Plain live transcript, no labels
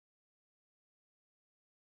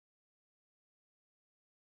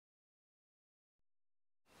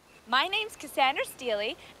My name's Cassandra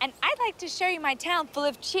Steely, and I'd like to show you my town full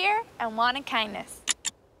of cheer and wanted kindness.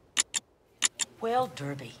 Well,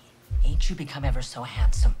 Derby, ain't you become ever so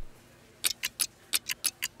handsome?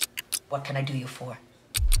 What can I do you for?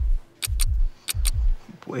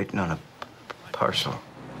 Waiting on a parcel.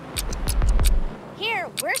 Here,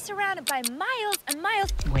 we're surrounded by miles and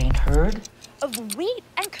miles You ain't heard? of wheat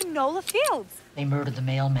and canola fields. They murdered the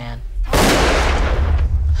mailman.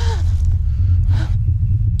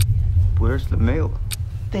 Where's the mail?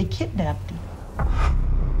 They kidnapped him.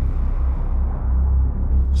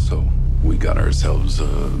 So, we got ourselves a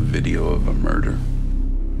video of a murder?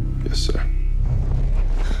 Yes, sir.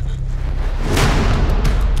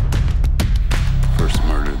 First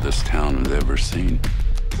murder this town has ever seen.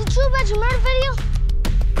 Is it true about your murder video?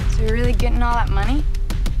 So you're really getting all that money?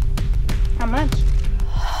 How much?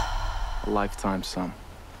 A lifetime sum.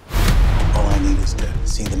 All I need is to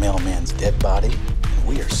see the mailman's dead body, and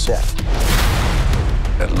we are set.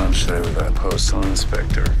 Had lunch today with that postal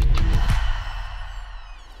inspector.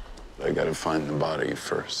 I gotta find the body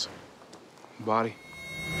first. Body.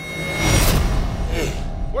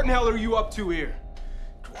 What in hell are you up to here?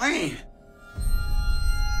 Dwayne!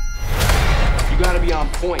 You gotta be on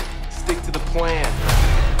point. Stick to the plan.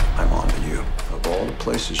 I'm on to you. Of all the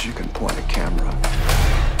places you can point a camera,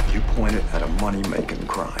 you point it at a money-making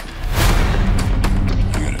crime.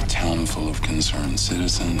 I got a town full of concerned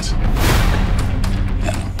citizens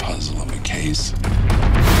and a puzzle of a case.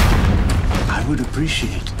 I would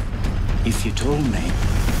appreciate if you told me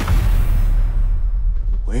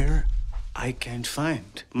where I can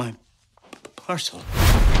find my parcel.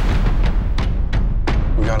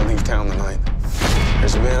 We gotta leave town tonight.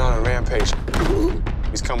 There's a man on a rampage.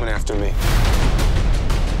 He's coming after me.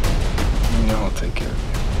 You know I'll take care of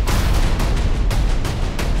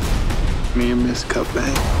you. Me and Miss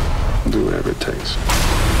Cutbank will do whatever it takes.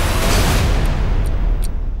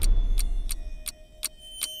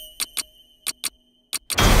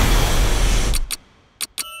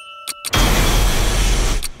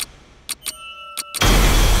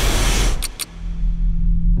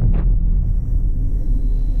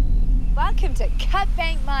 Welcome to Cut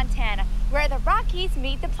Bank, Montana, where the Rockies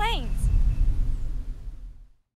meet the plains.